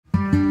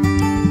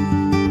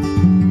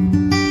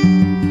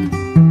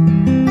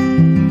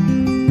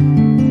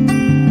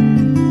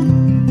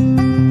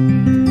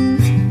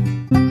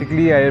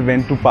I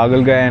went to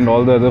Pagal Guy and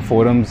all the other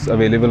forums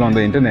available on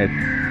the internet,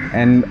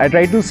 and I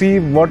tried to see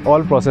what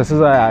all processes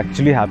are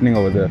actually happening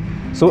over there.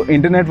 So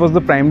internet was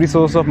the primary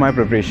source of my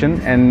preparation,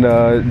 and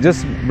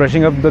just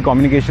brushing up the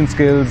communication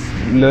skills,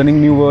 learning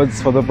new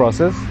words for the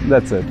process,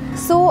 that's it.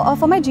 So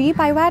for my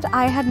GEPIWAT,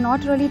 I had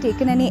not really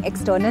taken any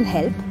external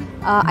help.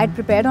 I'd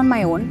prepared on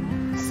my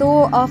own.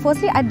 So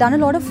firstly, I'd done a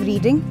lot of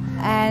reading,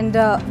 and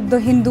the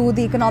Hindu,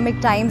 the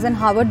Economic Times and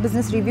Harvard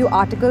Business Review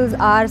articles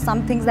are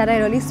some things that I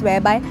really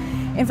swear by.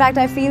 In fact,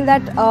 I feel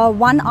that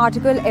one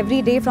article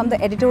every day from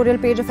the editorial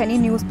page of any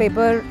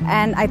newspaper,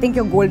 and I think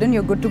you're golden,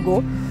 you're good to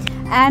go.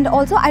 And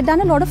also, I'd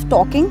done a lot of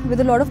talking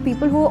with a lot of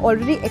people who are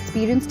already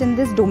experienced in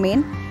this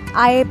domain.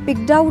 I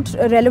picked out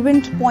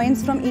relevant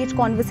points from each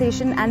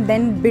conversation and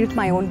then built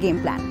my own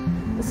game plan.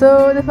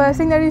 So the first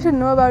thing that you should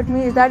know about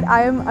me is that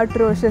I am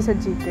atrocious at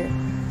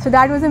GK. So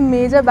that was a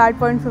major bad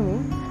point for me.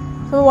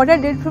 So what I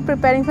did for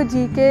preparing for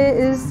GK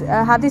is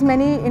have these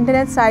many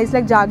internet sites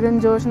like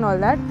Jagran, Josh and all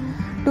that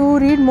to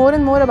read more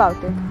and more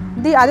about it.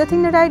 The other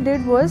thing that I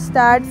did was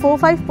that 4 or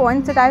 5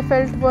 points that I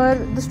felt were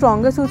the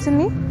stronger suits in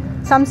me,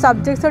 some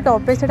subjects or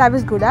topics that I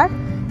was good at,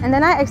 and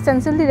then I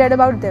extensively read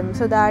about them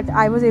so that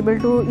I was able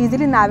to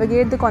easily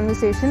navigate the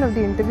conversation of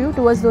the interview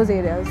towards those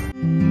areas.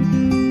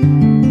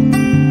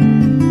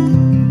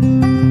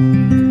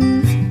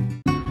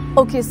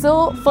 Okay,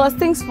 so first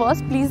things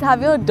first, please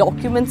have your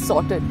documents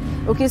sorted.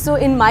 Okay, so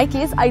in my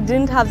case, I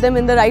didn't have them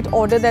in the right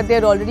order that they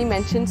had already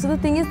mentioned. So the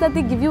thing is that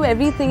they give you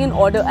everything in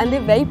order and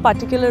they're very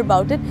particular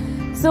about it.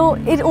 So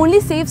it only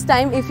saves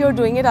time if you're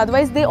doing it,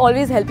 otherwise they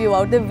always help you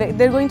out.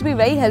 They're going to be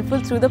very helpful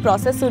through the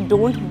process, so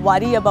don't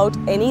worry about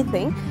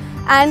anything.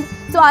 And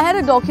so I had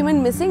a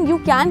document missing. You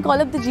can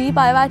call up the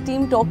GEPIWAT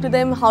team, talk to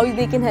them how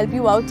they can help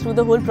you out through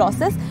the whole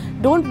process.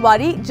 Don't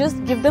worry,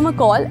 just give them a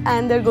call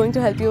and they're going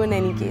to help you in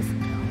any case.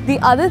 The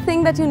other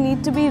thing that you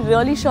need to be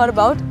really sure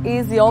about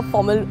is your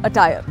formal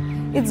attire.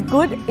 It's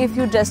good if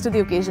you dress to the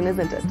occasion,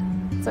 isn't it?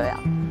 So yeah.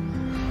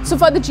 So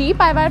for the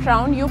GEPIWAT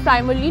round, you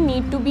primarily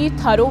need to be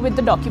thorough with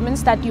the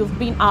documents that you've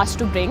been asked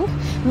to bring.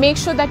 Make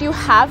sure that you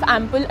have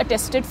ample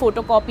attested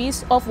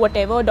photocopies of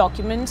whatever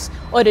documents,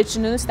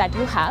 originals that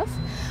you have.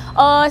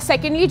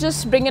 Secondly,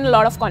 just bring in a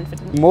lot of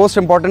confidence. Most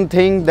important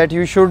thing that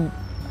you should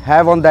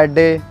have on that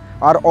day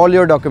are all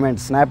your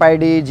documents, SNAP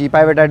ID,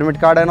 GEPIWAT admit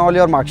card and all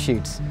your mark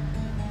sheets.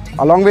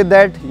 Along with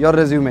that, your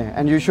resume,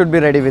 and you should be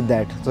ready with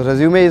that. So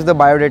resume is the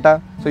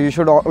biodata, so you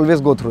should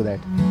always go through that.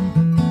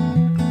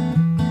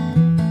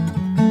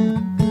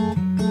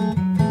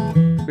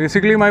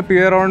 Basically, my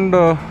PI round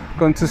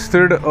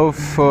consisted of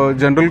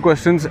general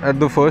questions at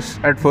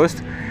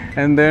first,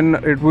 and then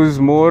it was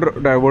more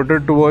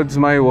diverted towards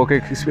my work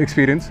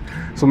experience.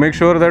 So make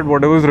sure that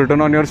whatever is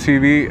written on your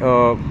CV,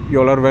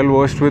 you all are well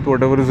versed with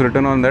whatever is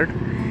written on that.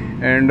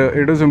 And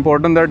it is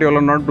important that you all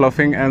are not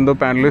bluffing, and the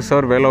panelists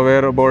are well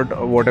aware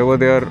about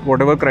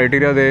whatever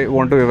criteria they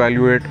want to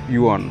evaluate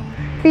you on.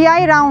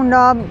 PI round,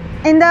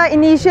 in the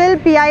initial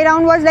PI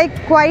round was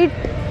like quite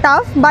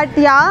tough, but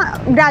yeah,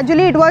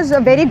 gradually it was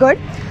very good.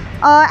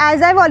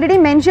 As I've already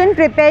mentioned,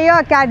 prepare your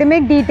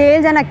academic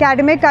details and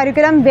academic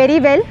curriculum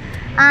very well,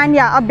 and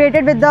yeah,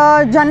 updated with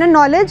the general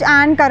knowledge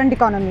and current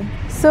economy.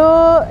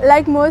 So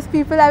like most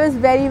people, I was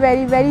very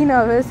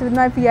nervous with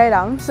my PI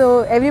round.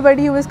 So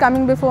everybody who was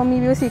coming before me,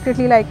 we were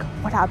secretly like,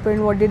 what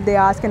happened, what did they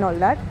ask and all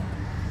that.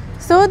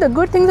 So the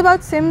good things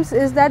about SIMS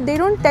is that they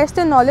don't test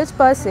your knowledge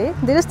per se,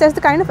 they just test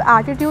the kind of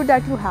attitude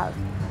that you have.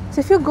 So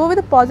if you go with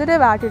a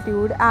positive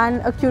attitude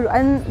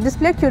and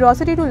display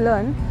curiosity to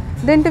learn,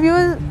 the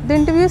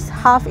interview is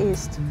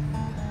half-aced.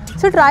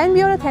 So try and be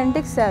your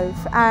authentic self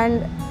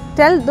and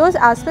tell those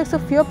aspects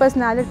of your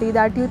personality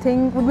that you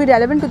think would be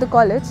relevant to the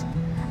college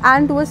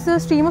and towards the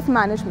stream of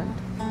management.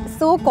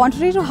 So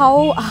contrary to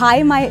how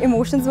high my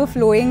emotions were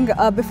flowing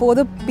before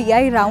the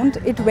PI round,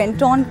 it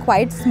went on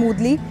quite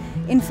smoothly.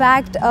 In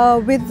fact,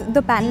 with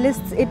the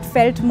panelists, it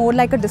felt more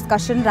like a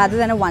discussion rather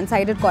than a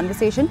one-sided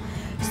conversation.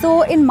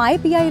 So in my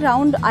PI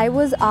round, I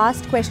was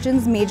asked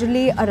questions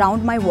majorly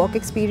around my work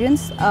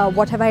experience,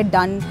 what have I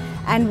done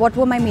and what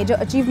were my major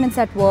achievements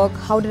at work,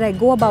 how did I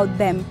go about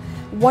them,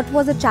 what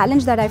was a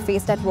challenge that I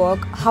faced at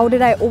work, how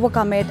did I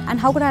overcome it and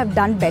how could I have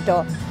done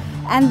better.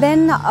 And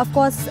then of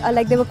course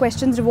there were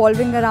questions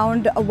revolving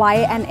around why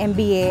an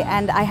MBA,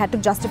 and I had to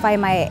justify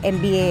my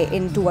MBA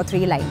in 2 or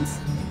 3 lines.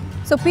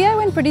 So PI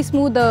went pretty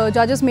smooth. The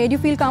judges made you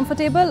feel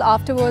comfortable.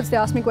 Afterwards they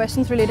asked me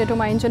questions related to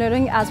my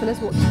engineering as well as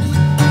work.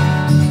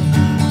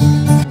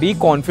 Be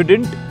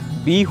confident,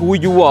 be who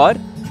you are,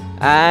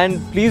 and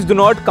please do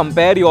not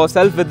compare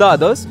yourself with the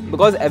others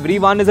because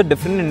everyone is a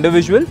different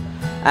individual,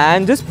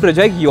 and just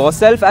project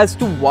yourself as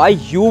to why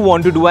you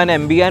want to do an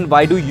MBA and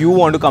why do you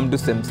want to come to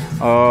SIMS.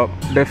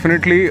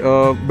 Definitely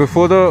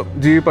before the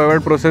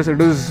GEPIWAT process,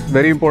 it is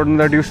very important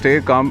that you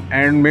stay calm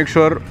and make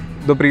sure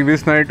the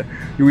previous night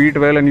you eat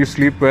well and you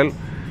sleep well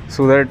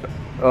so that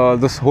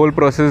this whole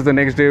process the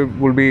next day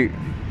will be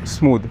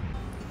smooth.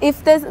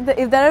 If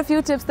there are a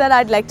few tips that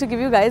I'd like to give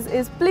you guys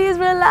is please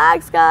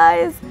relax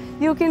guys.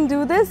 You can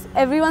do this.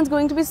 Everyone's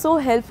going to be so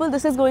helpful.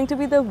 This is going to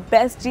be the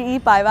best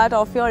GE-PIWAT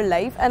of your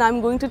life, and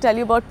I'm going to tell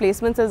you about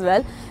placements as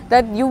well,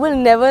 that you will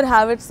never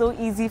have it so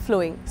easy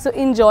flowing. So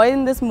enjoy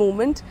in this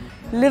moment,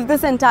 live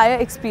this entire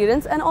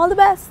experience, and all the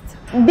best.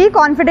 Be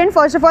confident.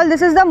 First of all,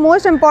 this is the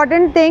most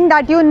important thing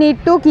that you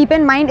need to keep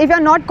in mind. If you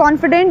are not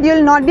confident, you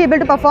will not be able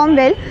to perform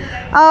well.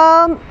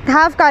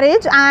 Have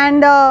courage,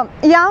 and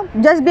yeah,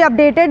 just be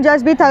updated,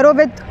 just be thorough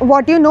with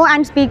what you know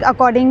and speak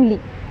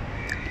accordingly.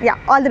 Yeah,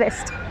 all the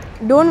best.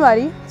 Don't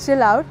worry,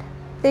 chill out,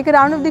 take a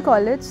round of the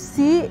college,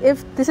 see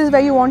if this is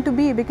where you want to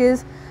be,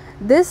 because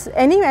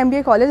any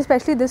MBA college,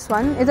 especially this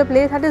one, is a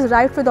place that is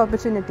ripe with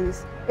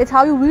opportunities. It's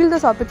how you wield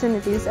those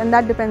opportunities, and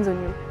that depends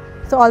on you.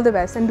 So all the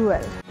best and do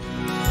well.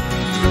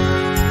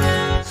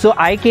 So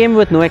I came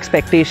with no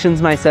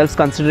expectations myself,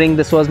 considering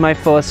this was my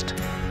first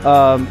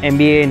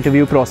MBA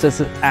interview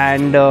process,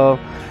 and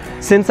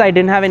since I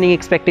didn't have any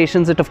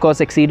expectations, it of course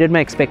exceeded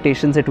my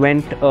expectations. It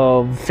went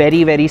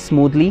very, very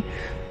smoothly.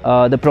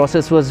 The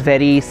process was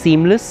very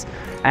seamless,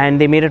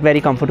 and they made it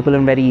very comfortable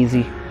and very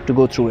easy to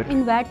go through it.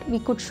 In that, we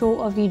could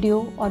show a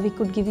video, or we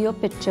could give you a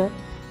picture.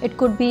 It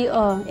could be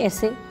an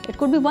essay, it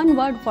could be one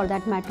word for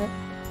that matter.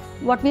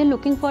 What we are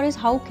looking for is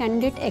how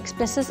candidate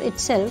expresses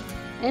itself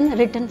in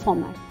written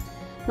format.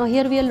 Now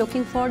here we are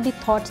looking for the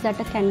thoughts that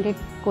a candidate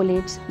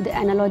collates, the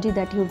analogy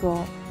that you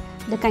draw,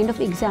 the kind of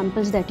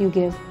examples that you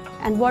give,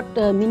 and what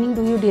meaning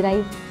do you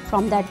derive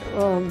from that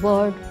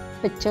word,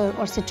 picture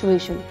or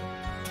situation.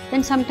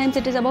 Then sometimes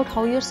it is about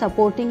how you're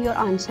supporting your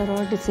answer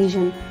or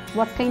decision,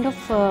 what kind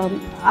of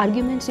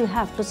arguments you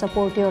have to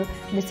support your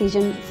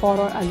decision for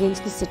or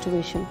against the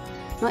situation.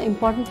 Now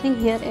important thing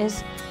here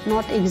is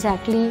not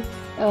exactly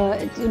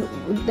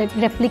that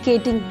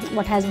replicating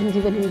what has been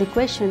given in the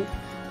question,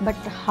 but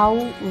how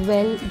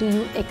well do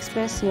you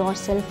express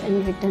yourself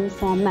in written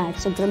format.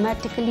 So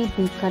grammatically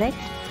be correct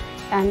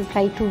and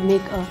try to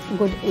make a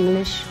good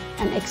English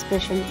and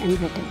expression in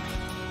written.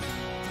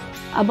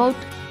 About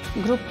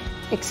group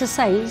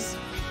exercise,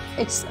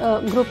 its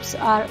groups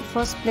are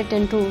first split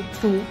into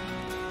two.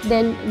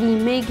 Then we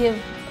may give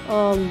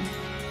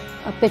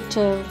a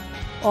picture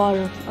or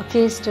a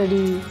case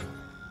study,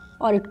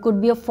 or it could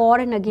be a for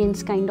and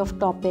against kind of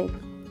topic,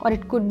 or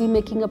it could be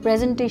making a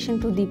presentation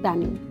to the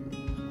panel.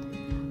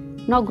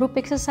 Now group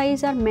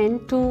exercises are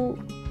meant to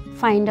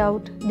find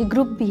out the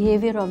group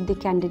behavior of the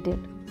candidate.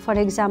 For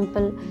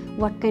example,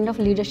 what kind of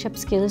leadership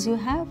skills you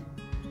have,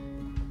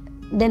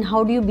 then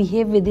how do you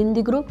behave within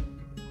the group,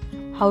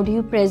 how do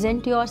you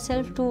present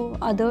yourself to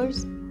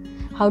others,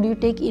 how do you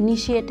take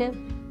initiative.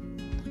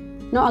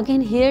 Now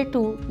again here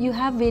too, you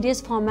have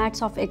various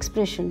formats of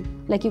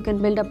expression, like you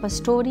can build up a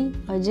story,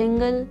 a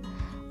jingle,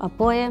 a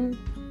poem,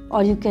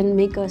 or you can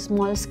make a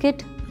small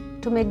skit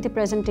to make the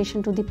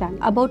presentation to the panel.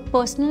 About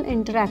personal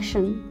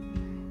interaction,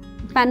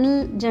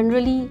 panel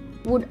generally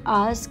would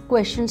ask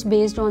questions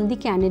based on the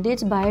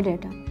candidate's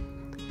biodata.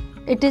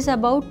 It is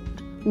about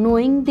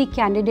knowing the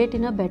candidate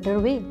in a better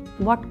way,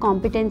 what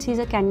competencies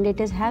a candidate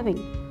is having.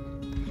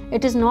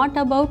 It is not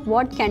about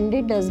what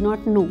candidate does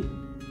not know.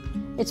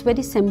 It's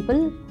very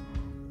simple.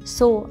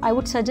 So I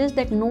would suggest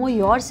that know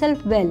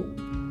yourself well.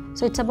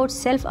 So it's about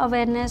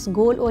self-awareness,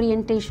 goal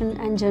orientation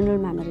and general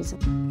mannerism.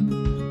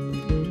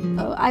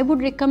 I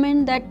would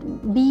recommend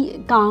that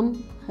be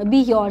calm, be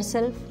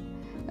yourself,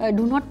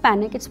 do not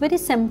panic. It's very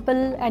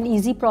simple and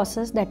easy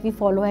process that we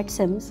follow at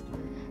SIMS.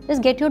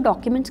 Just get your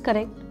documents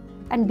correct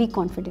and be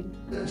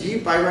confident. The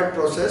GEPIWAT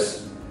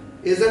process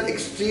is an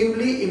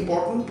extremely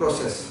important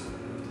process.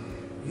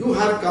 You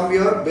have come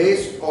here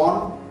based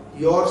on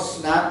your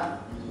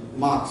SNAP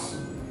marks.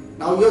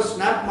 Now your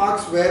SNAP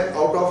marks were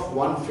out of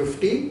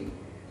 150.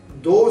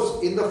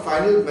 Those in the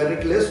final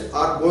merit list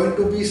are going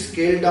to be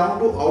scaled down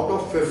to out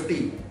of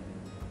 50.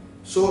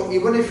 So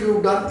even if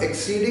you've done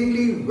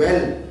exceedingly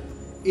well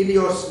in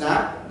your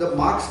SNAP, the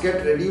marks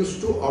get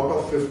reduced to out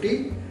of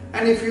 50.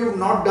 And if you've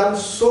not done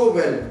so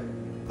well,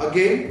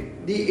 again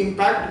the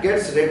impact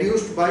gets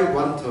reduced by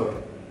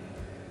 1/3.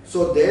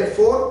 So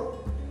therefore,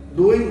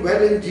 doing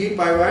well in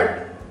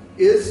GEPIWAT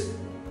is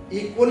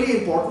equally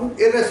important,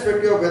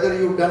 irrespective of whether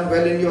you've done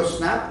well in your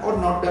SNAP or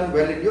not done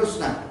well in your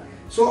SNAP.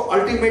 So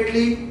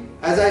ultimately,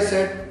 as I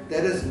said,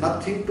 there is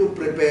nothing to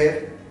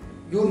prepare.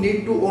 You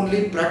need to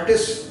only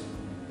practice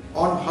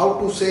on how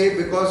to say,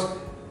 because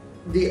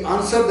the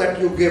answer that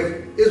you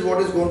give is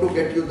what is going to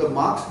get you the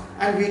marks,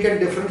 and we can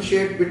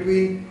differentiate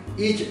between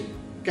each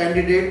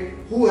candidate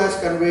who has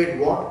conveyed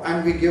what,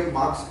 and we give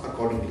marks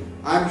accordingly.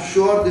 I am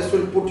sure this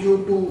will put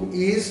you to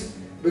ease,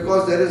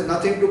 because there is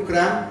nothing to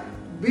cram.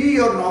 Be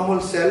your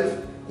normal self.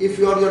 If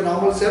you are your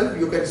normal self,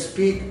 you can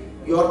speak,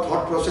 your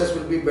thought process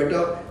will be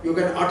better, you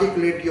can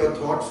articulate your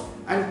thoughts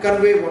and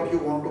convey what you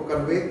want to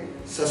convey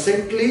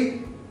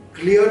succinctly,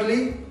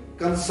 clearly,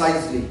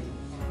 concisely.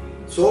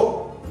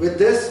 So with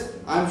this,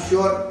 I am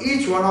sure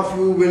each one of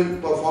you will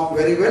perform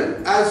very well,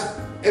 as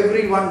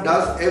everyone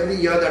does every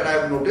year that I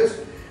have noticed.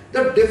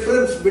 The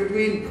difference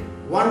between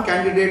one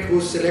candidate who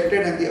is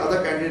selected and the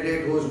other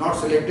candidate who is not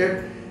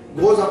selected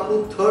goes up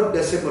to third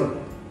decimal.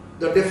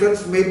 The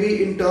difference may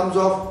be in terms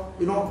of,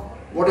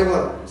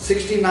 whatever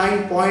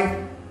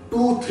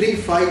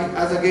 69.235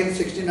 as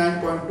against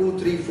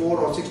 69.234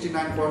 or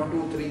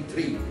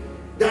 69.233.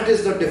 That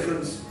is the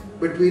difference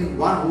between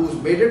one who's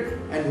made it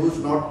and who's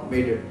not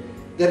made it.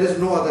 There is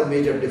no other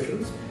major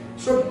difference.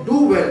 So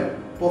do well,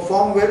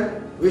 perform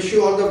well, wish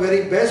you all the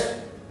very best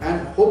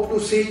and hope to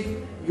see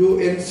you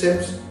in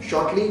SIMS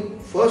shortly,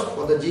 first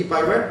for the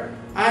GEPIWAT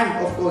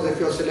and of course if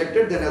you are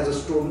selected then as a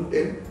student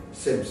in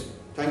SIMS.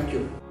 Thank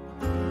you.